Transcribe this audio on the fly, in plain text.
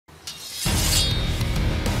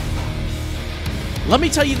Let me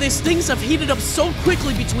tell you this, things have heated up so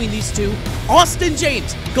quickly between these two. Austin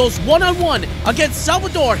James goes one-on-one against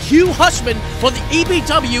Salvador Hushman for the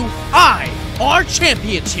EBW IR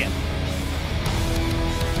Championship.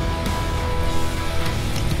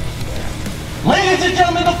 Ladies and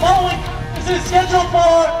gentlemen, the following is scheduled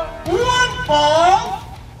for one fall,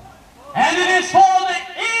 and it is for the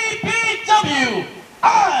EBW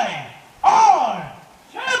IR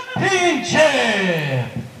Championship.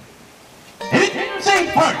 Introducing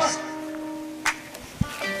first,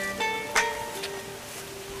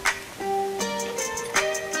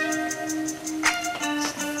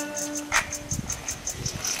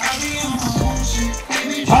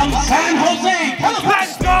 from San Jose, California.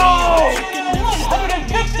 Let's go!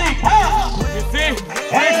 150 pounds. You see?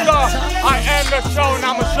 I am the show, and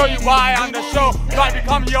I'm gonna show you why I'm the show. So I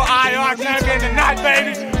become your IR champion tonight,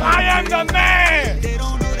 baby. I am the man!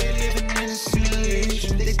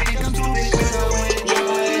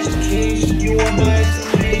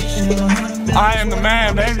 I am the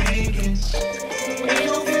man, baby.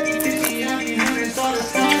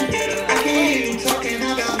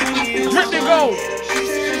 Drip and go!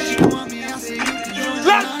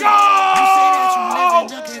 Let's go!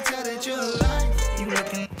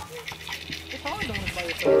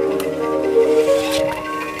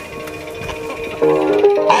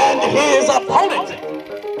 And his opponent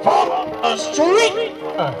from the street, weighing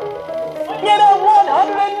at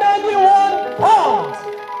 191 pounds,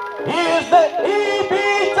 he is the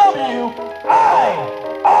EBW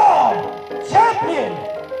IR champion,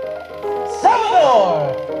 Salvador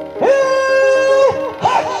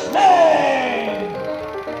Hushman.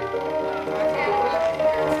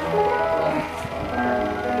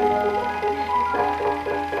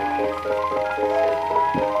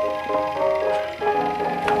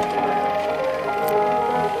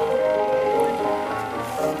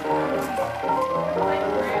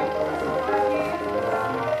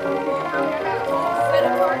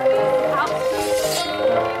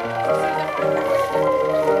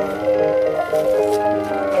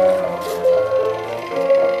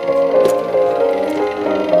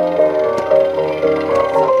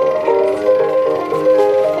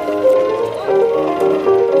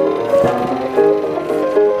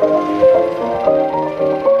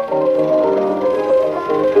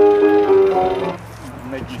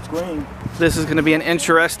 This is going to be an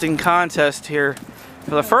interesting contest here.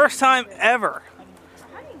 For the first time ever,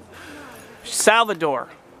 Salvador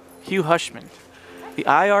Hushman, the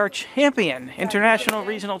IR champion, international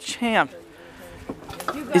regional champ,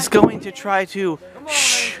 is going to try to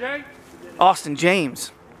Austin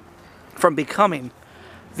James from becoming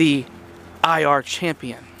the IR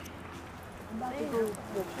champion.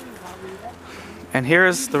 And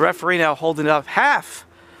here's the referee now holding up half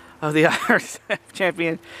of the IR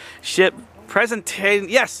championship presentation.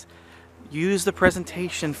 Yes, use the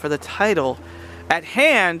presentation for the title at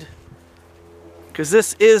hand, because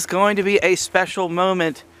this is going to be a special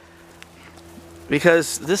moment,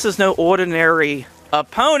 because this is no ordinary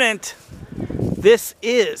opponent. This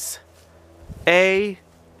is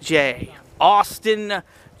AJ Austin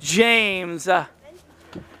James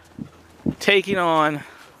taking on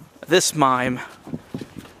this mime,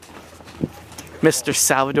 Mr.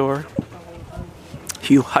 Salvador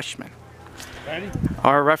Hushman.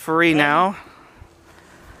 Our referee now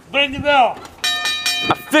Ring the bell.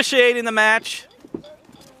 officiating the match,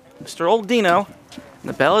 Mr. Oldino. And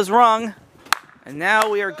the bell is rung. And now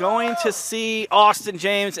we are going to see Austin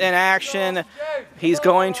James in action. He's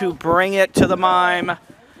going to bring it to the mime.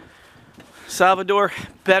 Salvador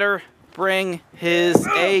better bring his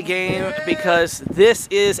A game, because this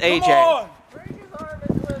is AJ.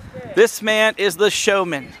 This man is the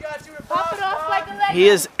showman. He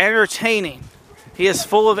is entertaining. He is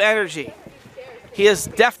full of energy. He is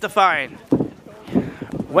death-defying.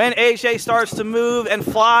 When AJ starts to move and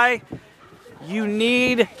fly, you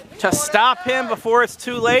need to stop him before it's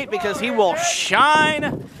too late, because he will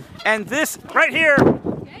shine. And this right here,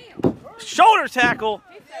 shoulder tackle,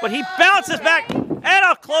 but he bounces back and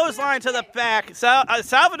a clothesline to the back.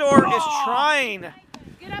 Salvador is trying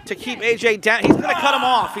to keep AJ down. He's going to cut him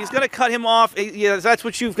off. He's going to cut him off. Yeah, that's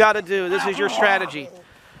what you've got to do. This is your strategy.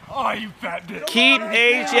 Oh, you fat bitch. Keep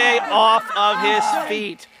AJ off of his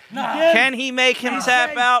feet. Can he make him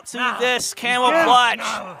tap out to this camel clutch?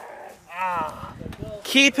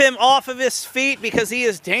 Keep him off of his feet, because he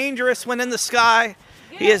is dangerous when in the sky.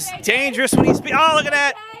 He is dangerous when he's... Oh, look at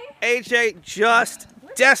that. AJ just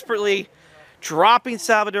desperately dropping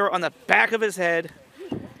Salvador on the back of his head.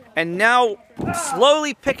 And now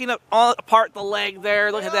slowly picking up apart the leg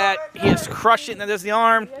there. Look at that. He is crushing. And there's the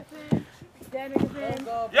arm. You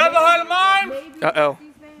ever heard of mine? Uh-oh.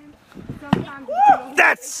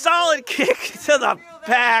 That solid kick to the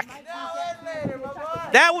back.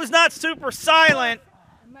 That was not super silent,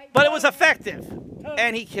 but it was effective.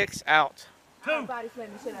 And he kicks out. You ever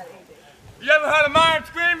heard of mime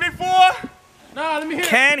scream before? Nah, let me hear it.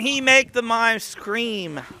 Can he make the mime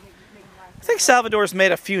scream? I think Salvador's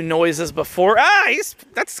made a few noises before.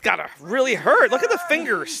 That's gotta really hurt. Look at the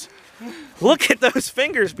fingers. Look at those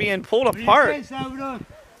fingers being pulled apart. I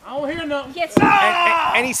don't hear nothing. Yes.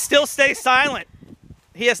 And he still stays silent.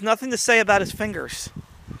 He has nothing to say about his fingers.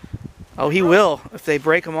 Oh, he will if they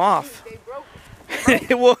break him off.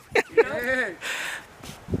 It will.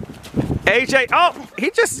 AJ, oh, he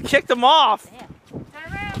just kicked him off.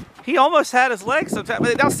 He almost had his legs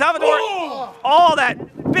sometimes. Now Salvador, all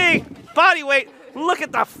that big body weight. Look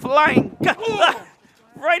at the flying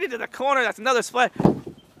right into the corner. That's another splat.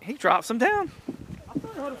 He drops him down.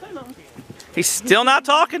 He's still not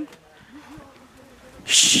talking.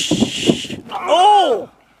 Shh. Oh!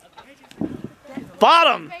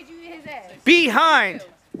 Bottom. Behind.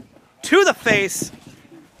 To the face.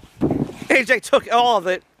 AJ took all of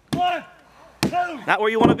it. Not where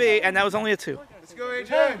you want to be, and that was only a 2. Let's go,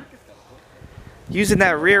 AJ. Using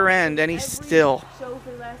that rear end, and he still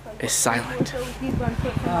is silent.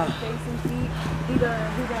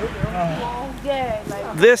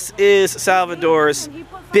 This is Salvador's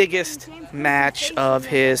biggest match of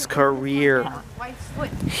his career.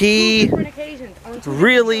 He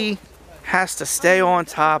really has to stay on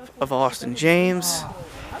top of Austin James,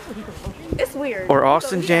 or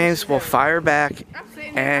Austin James will fire back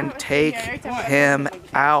and take him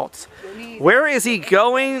out. Where is he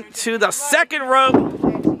going? To the second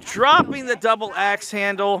rope, dropping the double axe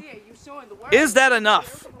handle. Is that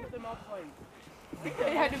enough? I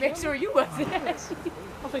had to make sure you wasn't.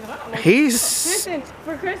 He's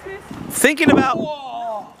For Christmas? thinking about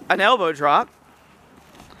an elbow drop.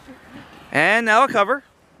 And now a cover.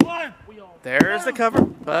 There's the cover,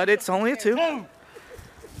 but it's only a 2.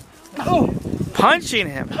 Punching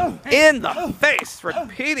him in the face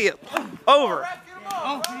repeatedly over.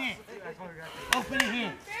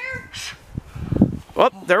 Oh,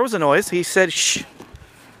 there was a noise. He said, shh.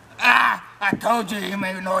 I told you you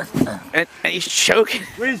made a noise. And he's choking.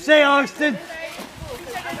 What did you say, Austin?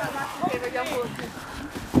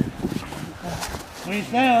 What do you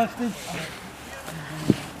say, Austin?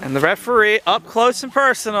 And the referee, up close and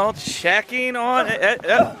personal, checking on it.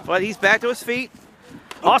 But he's back to his feet.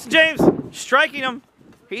 Austin James striking him.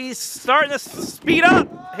 He's starting to speed up.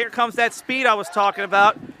 Here comes that speed I was talking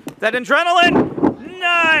about. That adrenaline.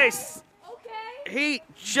 Nice. He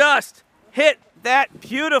just hit that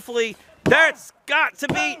beautifully. That's got to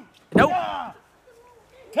be. Nope.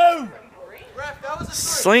 2.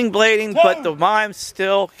 Sling blading, but the mime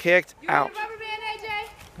still kicked out. Rubber band, AJ?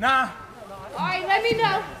 Nah. All right, let me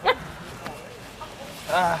know.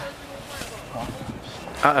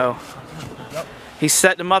 Uh-oh. He's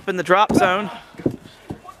setting him up in the drop zone.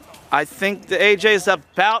 I think the AJ's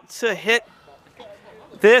about to hit.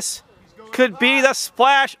 This could be the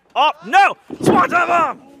splash. Oh, no! Swanton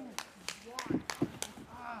bomb!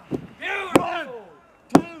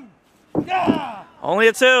 Only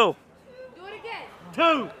a 2. Do it again.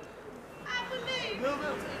 2.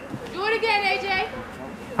 Do it again, AJ.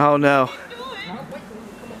 Oh, no.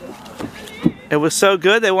 It was so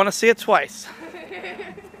good, they want to see it twice.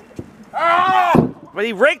 But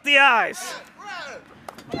he raked the eyes.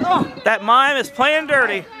 That mime is playing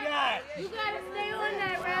dirty. You gotta stay on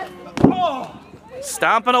that, ref.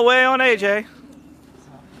 Stomping away on AJ.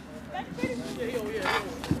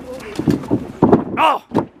 Oh!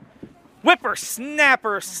 Whipper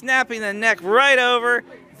snapper, snapping the neck right over.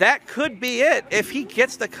 That could be it if he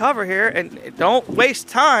gets the cover here, and don't waste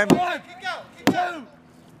time.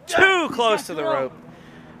 Too close to the rope.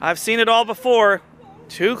 I've seen it all before.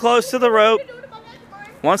 Too close to the rope.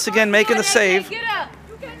 Once again making the save. Get up.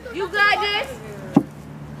 You got this.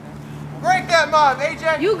 Break that mob,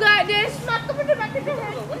 AJ. You got this.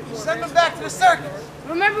 Send them back to the circus.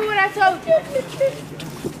 Remember what I told you.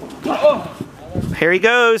 Here he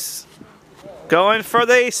goes. Going for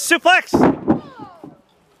the suplex.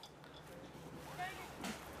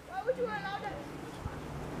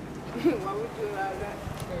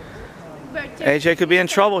 AJ could be in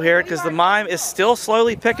trouble here because the mime is still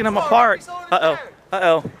slowly picking him apart. Uh-oh.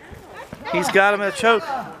 Uh-oh. He's got him in a choke.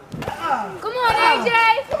 Come on,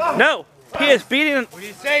 AJ. No. He is beating him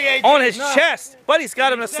on his chest, but he's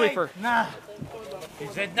got him in a sleeper. Nah. He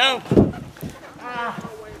said no.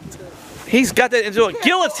 He's got that into a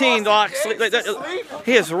guillotine lock.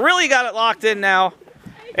 He has really got it locked in now.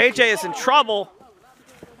 AJ is in trouble.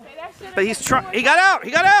 but he's trying. He got out.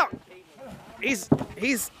 He got out. He's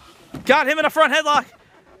got him in a front headlock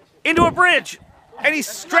into a bridge, and he's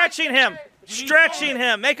stretching him. Stretching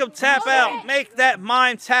him. Make him tap out. Make that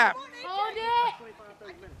mime tap.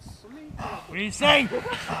 What do you say?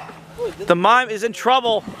 The mime is in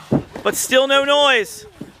trouble, but still no noise.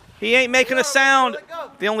 He ain't making a sound.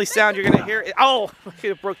 The only sound you're gonna hear is, oh,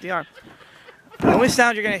 he broke the arm. The only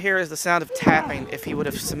sound you're gonna hear is the sound of tapping if he would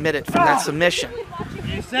have submitted from that submission.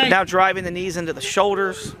 Now driving the knees into the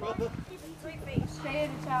shoulders.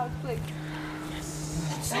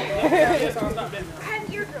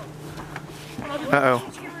 Uh-oh.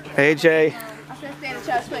 AJ.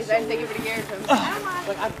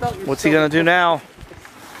 What's he gonna do now?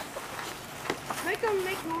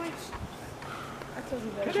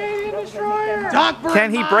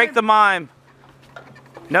 Can he break the mime?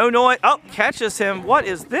 No noise. Oh, catches him. What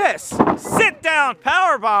is this? Sit down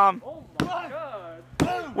powerbomb.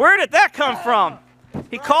 Where did that come from?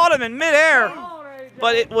 He caught him in midair,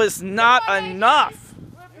 but it was not enough.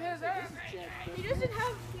 He doesn't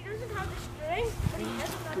have the strength.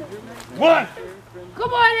 What?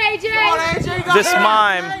 Come on, AJ. Come on, AJ. This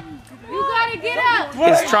mime You gotta get up.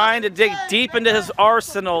 is trying to dig deep into his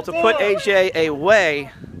arsenal to put AJ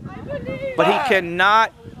away, but he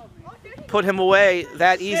cannot put him away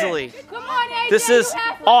that easily. Come on, AJ. This is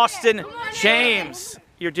Austin James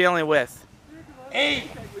you're dealing with.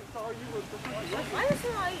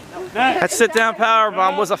 That sit-down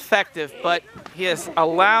powerbomb was effective, but he has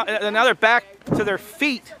allowed another back to their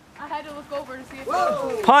feet. I had to look over to see if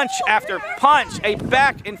Punch after punch, a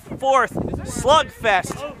back and forth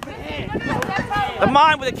slugfest. The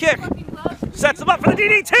mime with a kick sets him up for the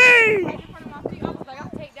DDT.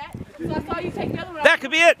 That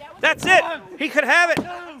could be it. That's it. He could have it.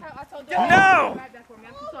 No.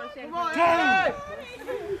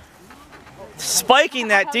 Spiking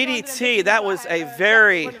that DDT, that was a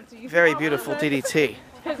very, very beautiful DDT.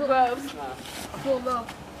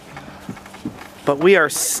 But we are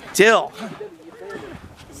still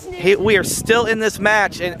in this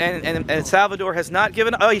match, and Salvador has not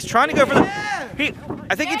given. Oh, he's trying to go for the.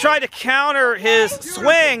 I think he tried to counter his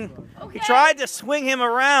swing. He tried to swing him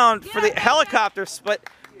around for the helicopters, but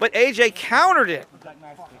AJ countered it.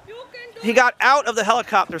 He got out of the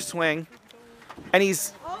helicopter swing, and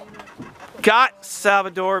he's got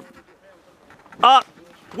Salvador up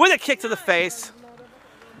with a kick to the face.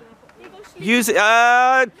 Use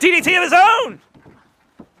DDT of his own.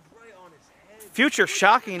 Future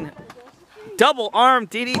shocking double arm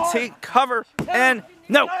DDT cover, and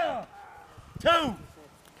no.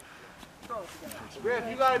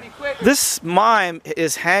 This mime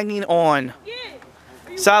is hanging on.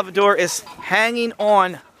 Salvador is hanging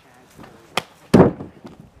on.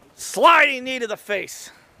 Sliding knee to the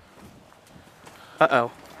face.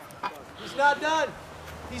 Uh-oh. He's not done.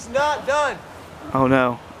 He's not done. Oh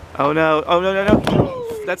no. Oh no. Oh no, no,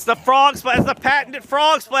 no. That's the frog splash. That's the patented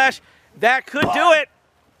frog splash. That could do it.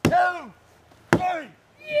 2, 3.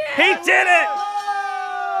 He did it.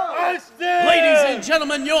 Ladies and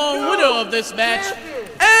gentlemen, your winner of this match,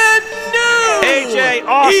 and new AJ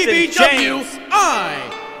Austin EBW James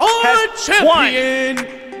has champion,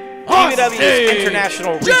 EBW's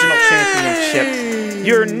International Regional Championship.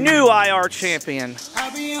 Your new IR champion,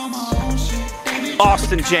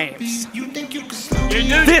 Austin James.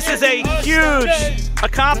 This is a huge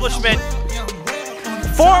accomplishment.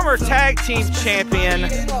 Former tag team champion,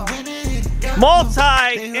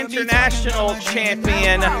 multi-international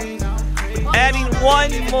champion, adding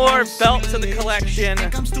one more belt to the collection.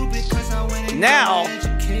 Now,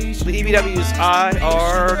 the EBW's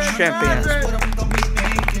IR champion.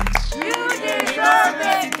 You deserve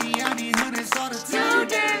it. You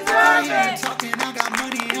deserve it.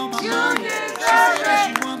 You deserve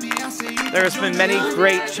it. There's been many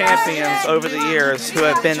great champions over the years who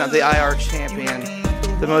have been the IR champion.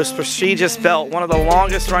 The most prestigious belt, one of the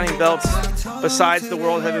longest running belts besides the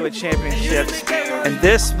World Heavyweight Championships. And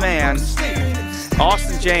this man,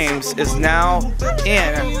 Austin James, is now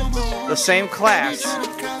in the same class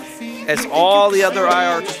as all the other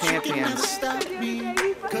IR champions.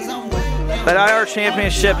 That IR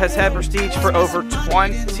championship has had prestige for over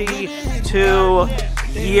 22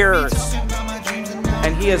 years.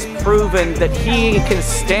 And he has proven that he can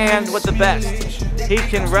stand with the best. He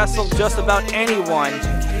can wrestle just about anyone.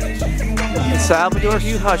 And Salvador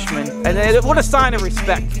Hushman, and what a sign of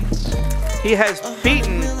respect. He has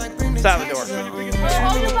beaten Salvador.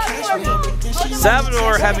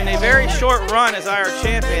 Salvador having a very short run as IR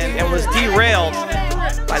champion and was derailed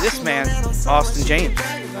by this man, Austin James.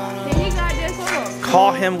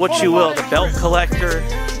 Call him what you will, the belt collector,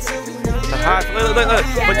 the Look.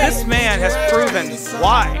 But this man has proven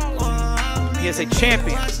why he is a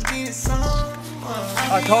champion.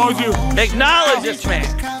 I told you. Acknowledge this man.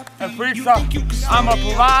 And freestyle, I'm going to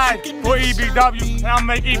provide for EBW, and I'll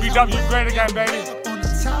make EBW great again, baby.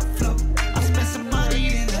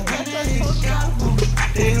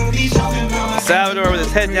 Salvador with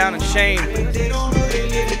his head down in shame.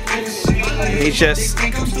 He just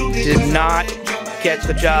did not get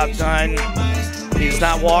the job done. He's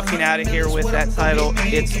not walking out of here with that title.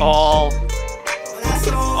 It's all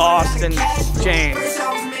Austin James.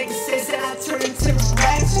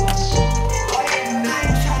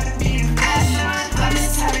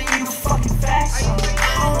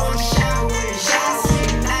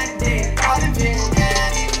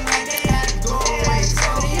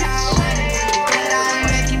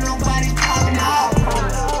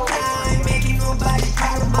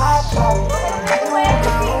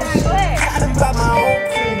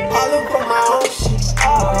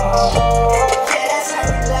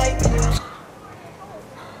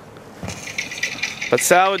 But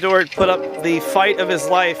Salvador put up the fight of his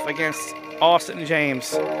life against Austin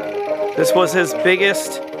James. This was his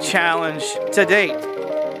biggest challenge to date.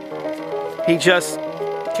 He just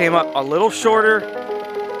came up a little shorter,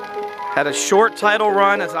 had a short title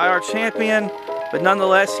run as IR champion, but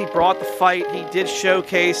nonetheless he brought the fight. He did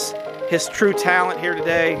showcase his true talent here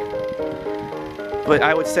today. But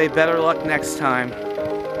I would say better luck next time.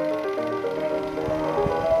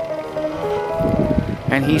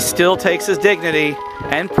 And he still takes his dignity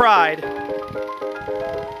and pride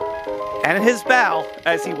and his bow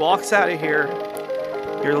as he walks out of here,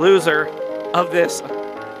 your loser of this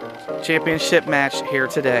championship match here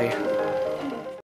today.